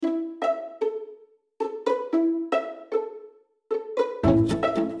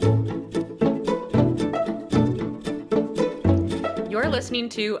listening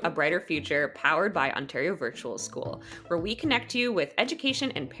to A Brighter Future, powered by Ontario Virtual School, where we connect you with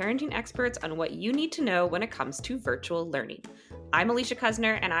education and parenting experts on what you need to know when it comes to virtual learning. I'm Alicia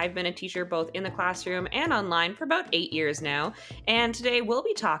Kuzner, and I've been a teacher both in the classroom and online for about 8 years now, and today we'll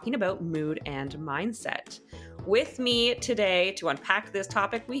be talking about mood and mindset. With me today to unpack this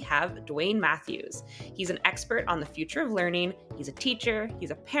topic, we have Dwayne Matthews. He's an expert on the future of learning, he's a teacher, he's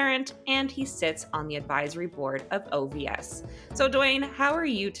a parent, and he sits on the advisory board of OVS. So Dwayne, how are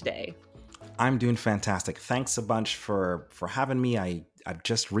you today? I'm doing fantastic. Thanks a bunch for having me. I've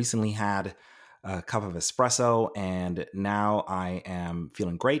just recently had a cup of espresso and now I am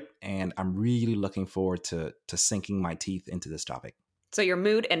feeling great and I'm really looking forward to sinking my teeth into this topic. So your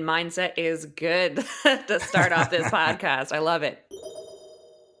mood and mindset is good to start off this podcast. I love it.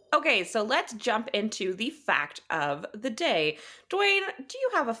 Okay, so let's jump into the fact of the day. Dwayne, do you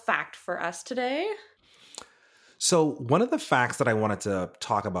have a fact for us today? So one of the facts that I wanted to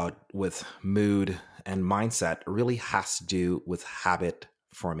talk about with mood and mindset really has to do with habit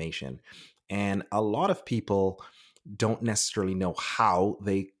formation. And a lot of people don't necessarily know how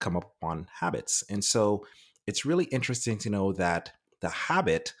they come up on habits. And so it's really interesting to know that the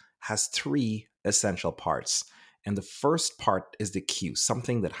habit has three essential parts. And the first part is the cue,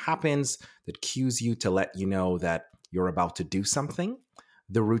 something that happens that cues you to let you know that you're about to do something.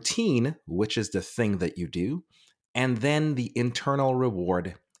 The routine, which is the thing that you do, and then the internal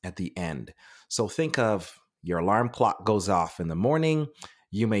reward at the end. So think of your alarm clock goes off in the morning.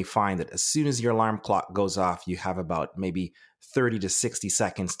 You may find that as soon as your alarm clock goes off, you have about maybe 30 to 60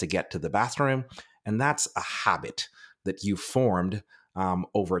 seconds to get to the bathroom. And that's a habit that you formed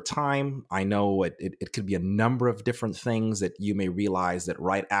over time. I know it could be a number of different things that you may realize that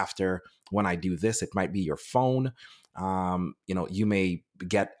right after when I do this, it might be your phone. You may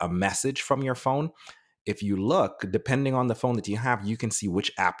get a message from your phone. If you look, depending on the phone that you have, you can see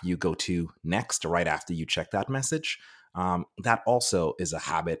which app you go to next right after you check that message. That also is a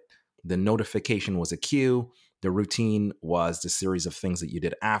habit. The notification was a cue. The routine was the series of things that you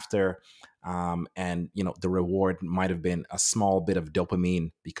did after. And the reward might have been a small bit of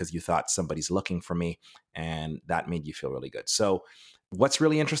dopamine because you thought somebody's looking for me, and that made you feel really good. So what's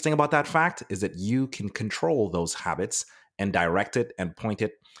really interesting about that fact is that you can control those habits and direct it and point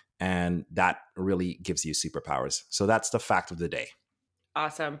it, and that really gives you superpowers. So that's the fact of the day.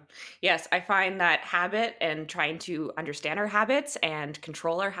 Awesome. Yes, I find that habit and trying to understand our habits and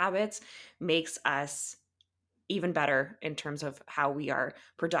control our habits makes us even better in terms of how we are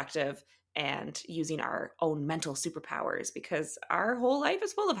productive and using our own mental superpowers, because our whole life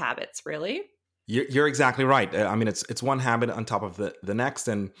is full of habits, really. You're exactly right. I mean, it's one habit on top of the next.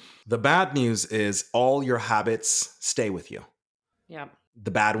 And the bad news is all your habits stay with you. Yeah.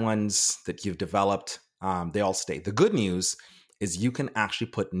 The bad ones that you've developed, they all stay. The good news is you can actually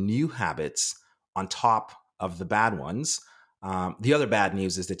put new habits on top of the bad ones. The other bad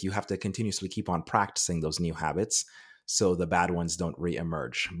news is that you have to continuously keep on practicing those new habits so the bad ones don't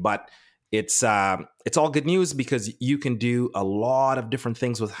reemerge. But it's all good news because you can do a lot of different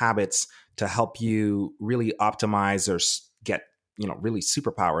things with habits to help you really optimize or get really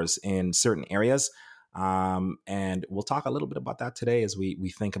superpowers in certain areas. And we'll talk a little bit about that today as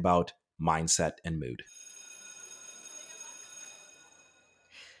we think about mindset and mood.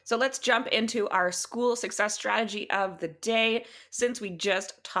 So let's jump into our school success strategy of the day. Since we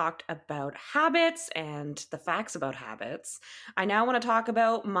just talked about habits and the facts about habits, I now want to talk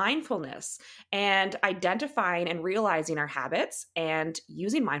about mindfulness and identifying and realizing our habits and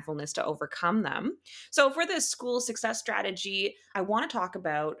using mindfulness to overcome them. So for this school success strategy, I want to talk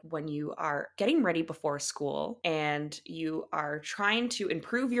about when you are getting ready before school and you are trying to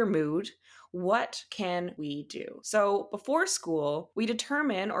improve your mood. What can we do? So before school, we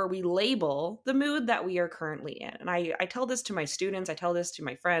determine or we label the mood that we are currently in. And I tell this to my students, I tell this to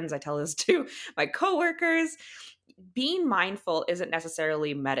my friends, I tell this to my coworkers. Being mindful isn't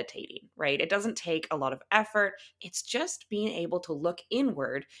necessarily meditating, right? It doesn't take a lot of effort. It's just being able to look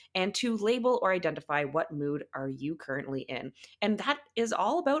inward and to label or identify what mood are you currently in. And that is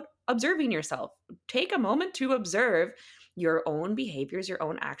all about observing yourself. Take a moment to observe your own behaviors, your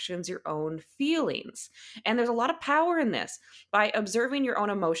own actions, your own feelings. And there's a lot of power in this. By observing your own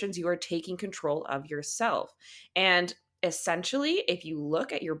emotions, you are taking control of yourself. And essentially, if you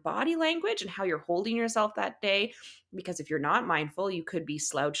look at your body language and how you're holding yourself that day, because if you're not mindful, you could be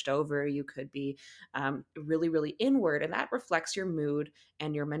slouched over, you could be really, really inward, and that reflects your mood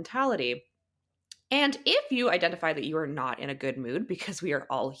and your mentality. And if you identify that you are not in a good mood, because we are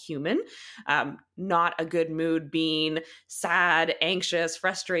all human, not a good mood being sad, anxious,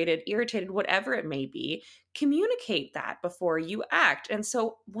 frustrated, irritated, whatever it may be, communicate that before you act. And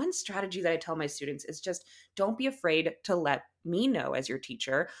so, one strategy that I tell my students is just don't be afraid to let me know as your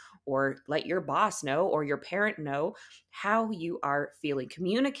teacher, or let your boss know, or your parent know how you are feeling.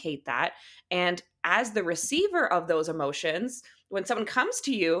 Communicate that. And as the receiver of those emotions, when someone comes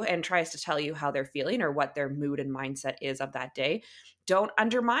to you and tries to tell you how they're feeling or what their mood and mindset is of that day, don't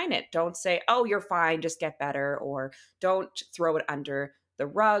undermine it. Don't say, oh, you're fine, just get better, or don't throw it under the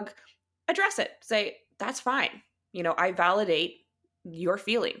rug. Address it. Say, that's fine. I validate your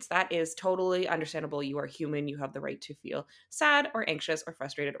feelings. That is totally understandable. You are human. You have the right to feel sad or anxious or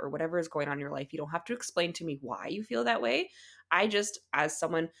frustrated or whatever is going on in your life. You don't have to explain to me why you feel that way. I just, as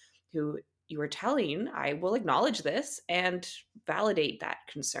someone who you are telling, I will acknowledge this and validate that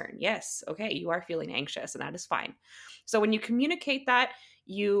concern. Yes, okay, you are feeling anxious, and that is fine. So when you communicate that,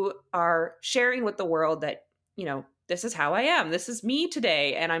 you are sharing with the world that, this is how I am. This is me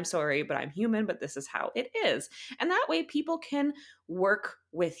today. And I'm sorry, but I'm human, but this is how it is. And that way people can work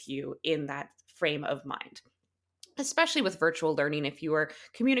with you in that frame of mind, especially with virtual learning. If you are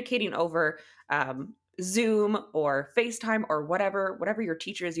communicating over Zoom or FaceTime or whatever your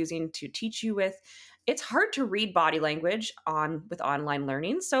teacher is using to teach you with, it's hard to read body language with online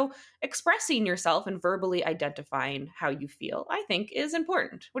learning. So expressing yourself and verbally identifying how you feel, I think, is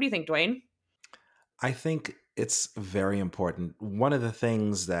important. What do you think, Dwayne? I think it's very important. One of the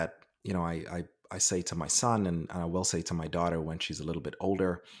things that, I say to my son, and I will say to my daughter when she's a little bit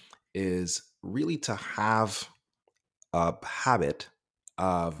older, is really to have a habit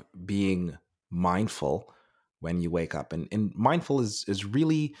of being mindful when you wake up. And mindful is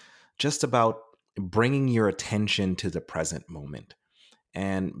really just about bringing your attention to the present moment.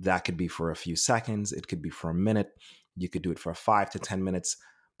 And that could be for a few seconds, it could be for a minute, you could do it for 5 to 10 minutes,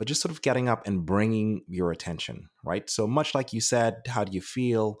 but just sort of getting up and bringing your attention, right? So much like you said, how do you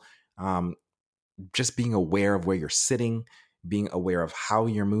feel? Um, just being aware of where you're sitting, being aware of how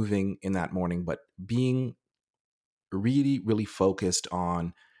you're moving in that morning, but being really, really focused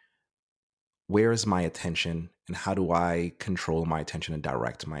on where is my attention and how do I control my attention and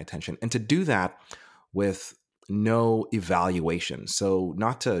direct my attention. And to do that with no evaluation. So,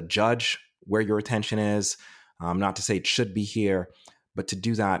 not to judge where your attention is, not to say it should be here, but to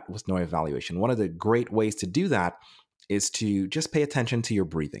do that with no evaluation. One of the great ways to do that is to just pay attention to your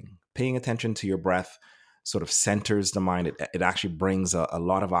breathing. Paying attention to your breath sort of centers the mind. It actually brings a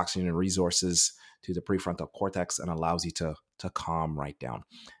lot of oxygen and resources to the prefrontal cortex and allows you to calm right down.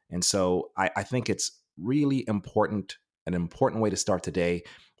 And so I think it's really important, an important way to start today.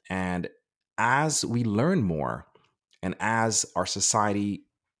 And as we learn more and as our society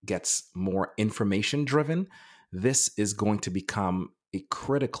gets more information driven, this is going to become a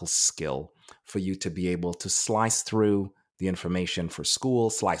critical skill for you to be able to slice through the information for school,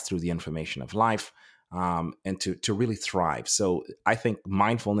 slice through the information of life, and to really thrive. So I think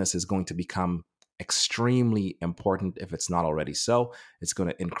mindfulness is going to become extremely important if it's not already so. It's going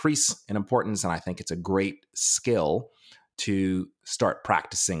to increase in importance, and I think it's a great skill to start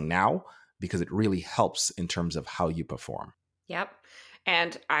practicing now because it really helps in terms of how you perform. Yep.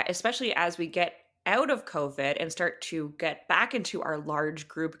 And especially as we get out of COVID and start to get back into our large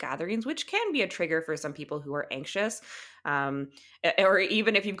group gatherings, which can be a trigger for some people who are anxious. Or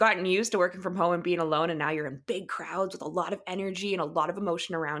even if you've gotten used to working from home and being alone, and now you're in big crowds with a lot of energy and a lot of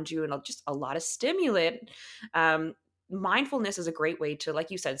emotion around you and just a lot of stimulant. Mindfulness is a great way to,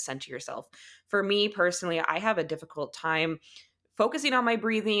 like you said, center yourself. For me personally, I have a difficult time focusing on my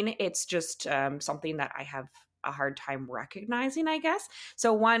breathing. It's just something that I have a hard time recognizing, I guess.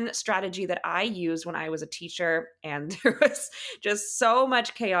 So one strategy that I used when I was a teacher, and there was just so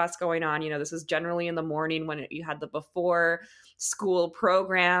much chaos going on, this is generally in the morning when you had the before school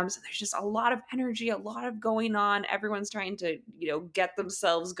programs, and there's just a lot of energy, a lot of going on. Everyone's trying to, get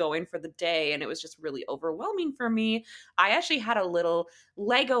themselves going for the day. And it was just really overwhelming for me. I actually had a little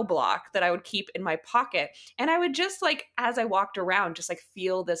Lego block that I would keep in my pocket. And I would just as I walked around, just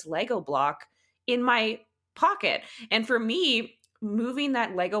feel this Lego block in my pocket. And for me, moving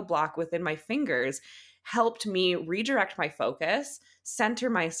that Lego block within my fingers helped me redirect my focus, center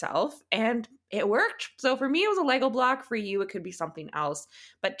myself, and it worked. So for me, it was a Lego block. For you, it could be something else.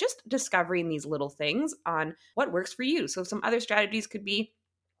 But just discovering these little things on what works for you. So some other strategies could be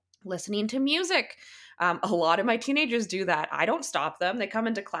listening to music, A lot of my teenagers do that. I don't stop them. They come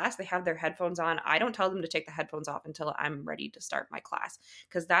into class, they have their headphones on. I don't tell them to take the headphones off until I'm ready to start my class,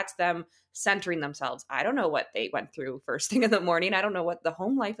 because that's them centering themselves. I don't know what they went through first thing in the morning. I don't know what the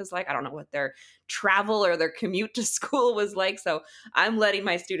home life is like. I don't know what their travel or their commute to school was like. So I'm letting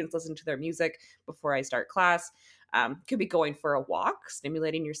my students listen to their music before I start class. Could be going for a walk,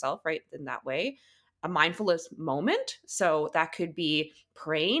 stimulating yourself, right? In that way. A mindfulness moment. So that could be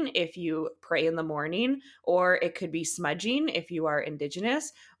praying if you pray in the morning, or it could be smudging if you are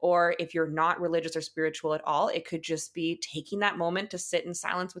Indigenous, or if you're not religious or spiritual at all, it could just be taking that moment to sit in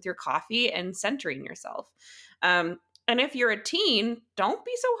silence with your coffee and centering yourself. And if you're a teen, don't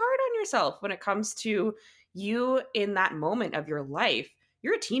be so hard on yourself when it comes to you in that moment of your life.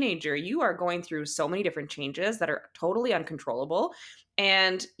 You're a teenager. You are going through so many different changes that are totally uncontrollable.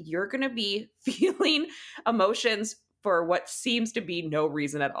 And you're going to be feeling emotions for what seems to be no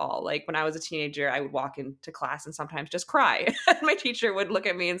reason at all. Like when I was a teenager, I would walk into class and sometimes just cry. My teacher would look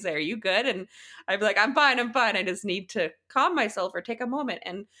at me and say, "Are you good?" And I'd be like, I'm fine. I just need to calm myself or take a moment."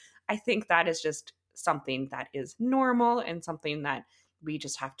 And I think that is just something that is normal and something that we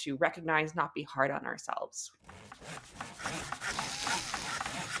just have to recognize, not be hard on ourselves.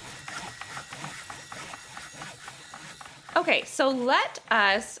 Okay, so let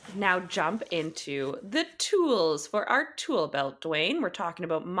us now jump into the tools for our tool belt, Dwayne. We're talking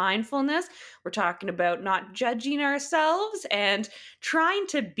about mindfulness. We're talking about not judging ourselves and trying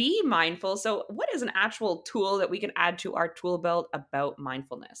to be mindful. So, what is an actual tool that we can add to our tool belt about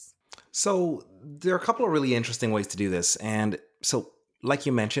mindfulness? So there are a couple of really interesting ways to do this. And so, like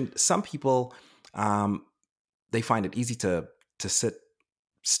you mentioned, some people um, they find it easy to sit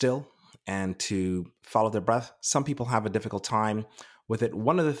still and to follow their breath. Some people have a difficult time with it.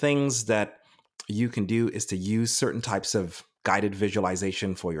 One of the things that you can do is to use certain types of guided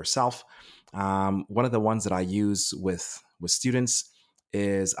visualization for yourself. One of the ones that I use with students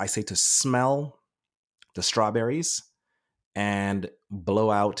is I say to smell the strawberries and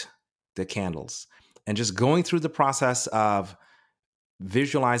blow out the candles. And just going through the process of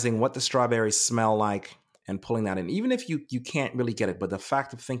visualizing what the strawberries smell like and pulling that in, even if you can't really get it, but the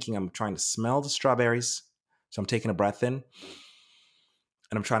fact of thinking I'm trying to smell the strawberries, so I'm taking a breath in and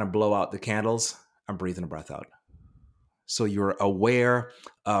I'm trying to blow out the candles, I'm breathing a breath out. So you're aware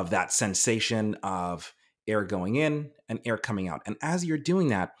of that sensation of air going in and air coming out. And as you're doing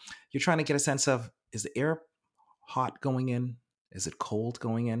that, you're trying to get a sense of, is the air hot going in? Is it cold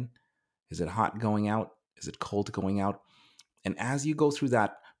going in? Is it hot going out? Is it cold going out? And as you go through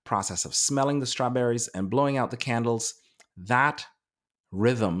that process of smelling the strawberries and blowing out the candles, that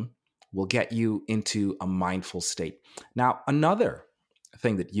rhythm will get you into a mindful state. Now, another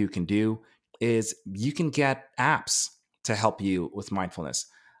thing that you can do is you can get apps to help you with mindfulness.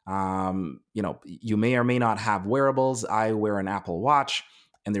 You may or may not have wearables. I wear an Apple Watch,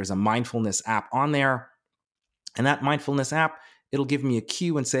 and there's a mindfulness app on there. And that mindfulness app, it'll give me a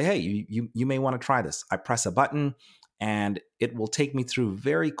cue and say, hey, you may want to try this. I press a button and it will take me through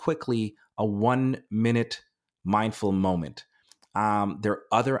very quickly a 1 minute mindful moment. There are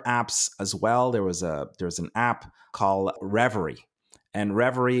other apps as well. There's an app called Reverie, and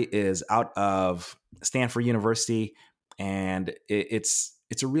Reverie is out of Stanford University, and it's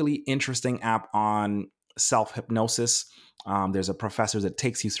a really interesting app on self hypnosis. There's a professor that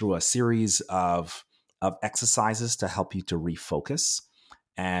takes you through a series of exercises to help you to refocus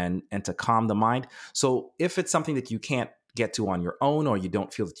and to calm the mind. So if it's something that you can't get to on your own, or you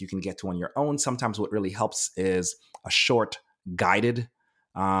don't feel that you can get to on your own, sometimes what really helps is a short guided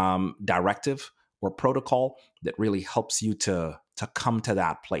directive or protocol that really helps you to come to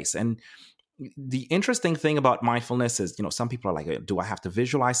that place. And the interesting thing about mindfulness is, some people are like, do I have to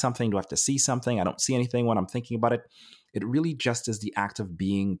visualize something? Do I have to see something? I don't see anything when I'm thinking about it. It really just is the act of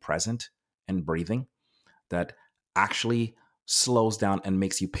being present and breathing that actually slows down and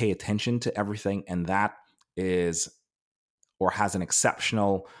makes you pay attention to everything. And that is, or has an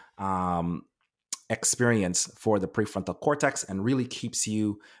exceptional experience for the prefrontal cortex, and really keeps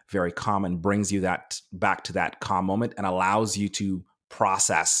you very calm and brings you that back to that calm moment and allows you to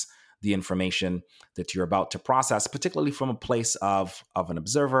process the information that you're about to process, particularly from a place of an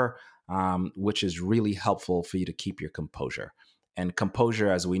observer, which is really helpful for you to keep your composure. And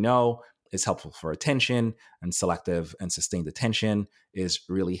composure, as we know, is helpful for attention, and selective and sustained attention is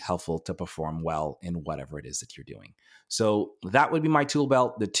really helpful to perform well in whatever it is that you're doing. So that would be my tool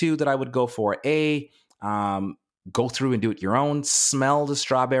belt. The two that I would go for, go through and do it your own. Smell the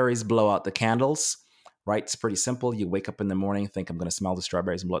strawberries, blow out the candles, right? It's pretty simple. You wake up in the morning, think I'm going to smell the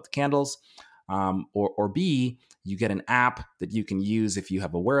strawberries and blow out the candles. Or B, you get an app that you can use. If you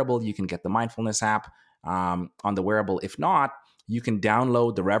have a wearable, you can get the mindfulness app. on the wearable. If not, you can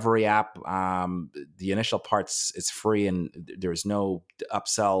download the Reverie app. The initial parts is free, and there's no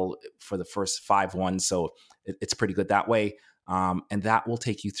upsell for the first 5 ones, so it's pretty good that way. And that will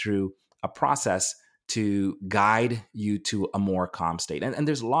take you through a process to guide you to a more calm state. And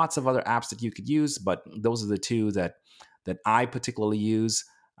there's lots of other apps that you could use, but those are the two that I particularly use,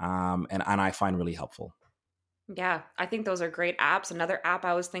 and I find really helpful. Yeah, I think those are great apps. Another app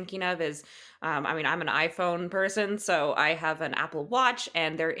I was thinking of is, I mean, I'm an iPhone person, so I have an Apple Watch,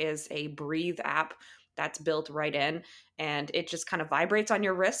 and there is a Breathe app that's built right in, and it just kind of vibrates on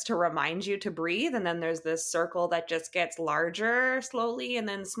your wrist to remind you to breathe. And then there's this circle that just gets larger slowly and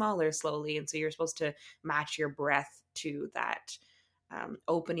then smaller slowly. And so you're supposed to match your breath to that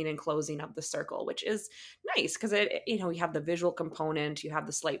opening and closing of the circle, which is nice because you have the visual component, you have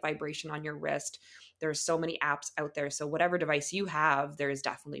the slight vibration on your wrist. There's so many apps out there. So whatever device you have, there is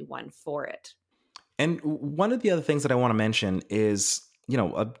definitely one for it. And one of the other things that I want to mention is,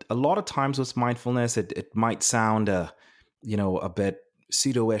 a lot of times with mindfulness, it might sound, a bit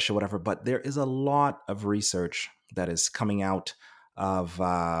pseudo-ish or whatever, but there is a lot of research that is coming out of,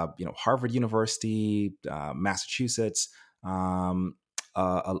 Harvard University, Massachusetts,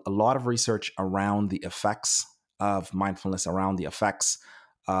 a lot of research around the effects of mindfulness, around the effects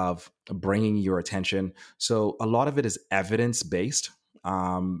of bringing your attention. So a lot of it is evidence-based,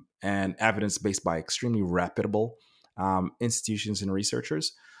 and evidence based by extremely reputable institutions and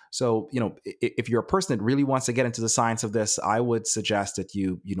researchers. So, if you're a person that really wants to get into the science of this, I would suggest that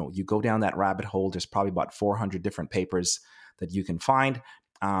you go down that rabbit hole. There's probably about 400 different papers that you can find,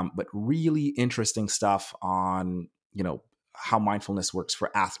 but really interesting stuff on, how mindfulness works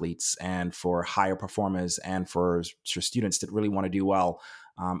for athletes and for higher performers and for students that really want to do well,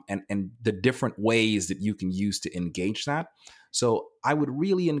 and the different ways that you can use to engage that. So I would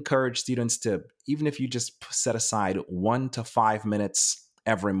really encourage students to, even if you just set aside 1 to 5 minutes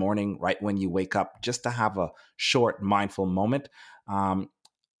every morning, right when you wake up, just to have a short mindful moment. I'm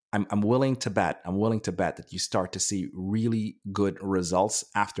willing to bet. I'm willing to bet that you start to see really good results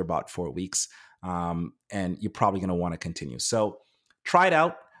after about 4 weeks, and you're probably going to want to continue. So try it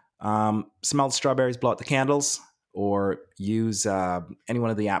out. Smell the strawberries, blow out the candles, or use any one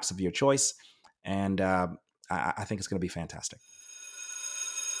of the apps of your choice, and I think it's going to be fantastic.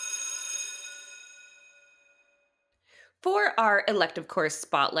 For our elective course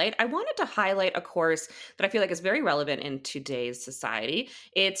spotlight, I wanted to highlight a course that I feel like is very relevant in today's society.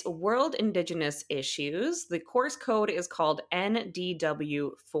 It's World Indigenous Issues. The course code is called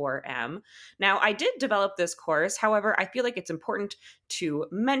NDW4M. Now, I did develop this course. However, I feel like it's important to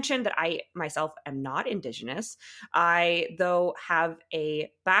mention that I myself am not Indigenous. I, though, have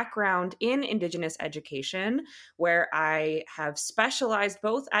a background in Indigenous education where I have specialized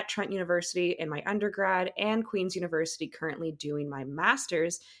both at Trent University in my undergrad and Queen's University currently doing my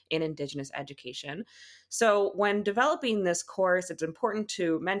master's in Indigenous education. So, when developing this course, it's important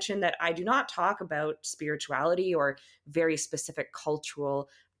to mention that I do not talk about spirituality or very specific cultural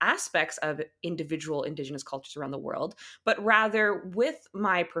aspects of individual Indigenous cultures around the world, but rather with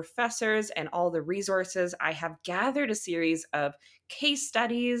my professors and all the resources, I have gathered a series of case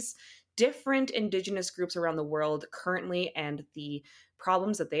studies, different Indigenous groups around the world currently, and the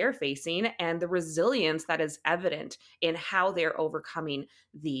problems that they are facing, and the resilience that is evident in how they're overcoming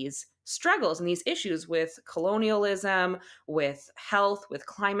these struggles and these issues with colonialism, with health, with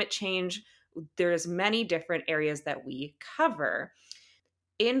climate change. There's many different areas that we cover.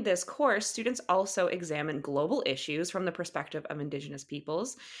 In this course, students also examine global issues from the perspective of Indigenous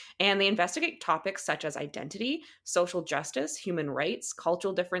peoples, and they investigate topics such as identity, social justice, human rights,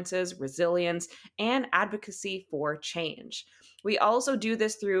 cultural differences, resilience, and advocacy for change. We also do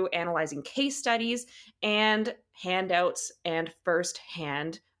this through analyzing case studies and handouts and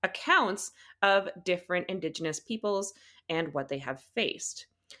firsthand accounts of different Indigenous peoples and what they have faced.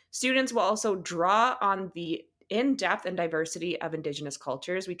 Students will also draw on the in depth and diversity of Indigenous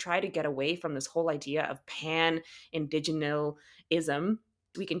cultures. We try to get away from this whole idea of pan indigenalism.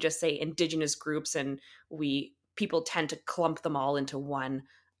 We can just say Indigenous groups, and people tend to clump them all into one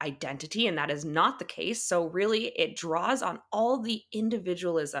identity, and that is not the case. So really it draws on all the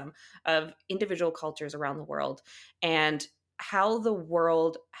individualism of individual cultures around the world and how the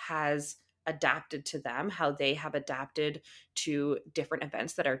world has adapted to them, how they have adapted to different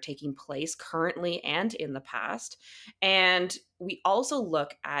events that are taking place currently and in the past. And we also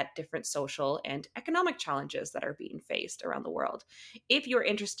look at different social and economic challenges that are being faced around the world. If you're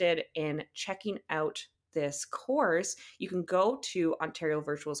interested in checking out this course, you can go to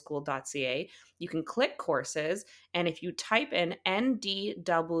ontariovirtualschool.ca. You can click courses, and if you type in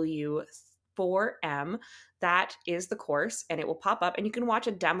NDW 4M. That is the course, and it will pop up and you can watch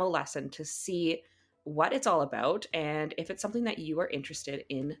a demo lesson to see what it's all about and if it's something that you are interested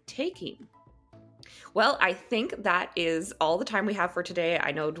in taking. Well, I think that is all the time we have for today.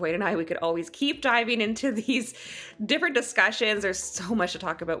 I know Dwayne and I, we could always keep diving into these different discussions. There's so much to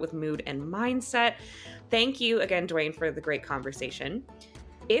talk about with mood and mindset. Thank you again, Dwayne, for the great conversation.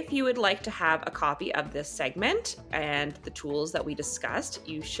 If you would like to have a copy of this segment and the tools that we discussed,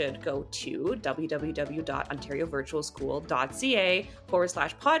 you should go to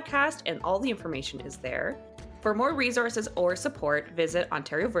www.ontariovirtualschool.ca/podcast, and all the information is there. For more resources or support, visit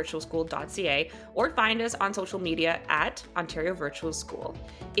ontariovirtualschool.ca or find us on social media at Ontario Virtual School.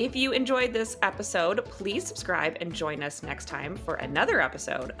 If you enjoyed this episode, please subscribe and join us next time for another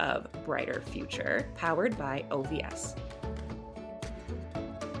episode of Brighter Future, powered by OVS.